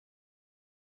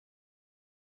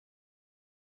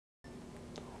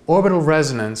Orbital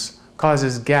resonance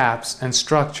causes gaps and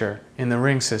structure in the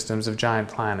ring systems of giant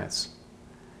planets.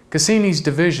 Cassini's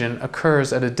division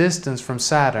occurs at a distance from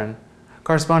Saturn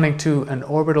corresponding to an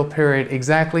orbital period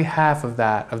exactly half of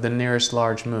that of the nearest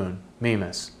large moon,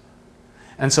 Mimas.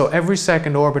 And so every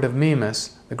second orbit of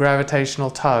Mimas, the gravitational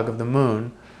tug of the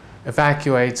moon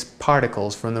evacuates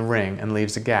particles from the ring and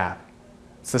leaves a gap.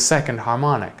 It's the second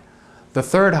harmonic. The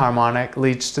third harmonic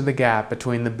leads to the gap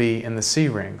between the B and the C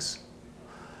rings.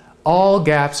 All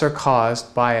gaps are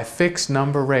caused by a fixed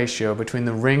number ratio between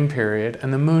the ring period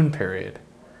and the moon period.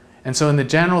 And so in the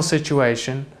general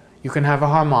situation, you can have a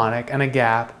harmonic and a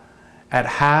gap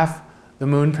at half the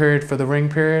moon period for the ring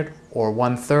period, or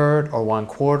 1/3, or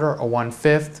 1/4, or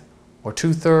 1/5, or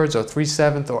 2/3, or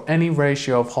 3/7, or any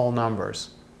ratio of whole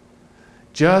numbers.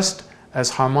 Just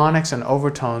as harmonics and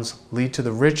overtones lead to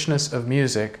the richness of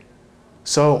music,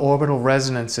 so orbital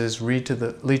resonances lead to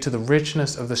the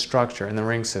richness of the structure in the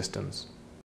ring systems.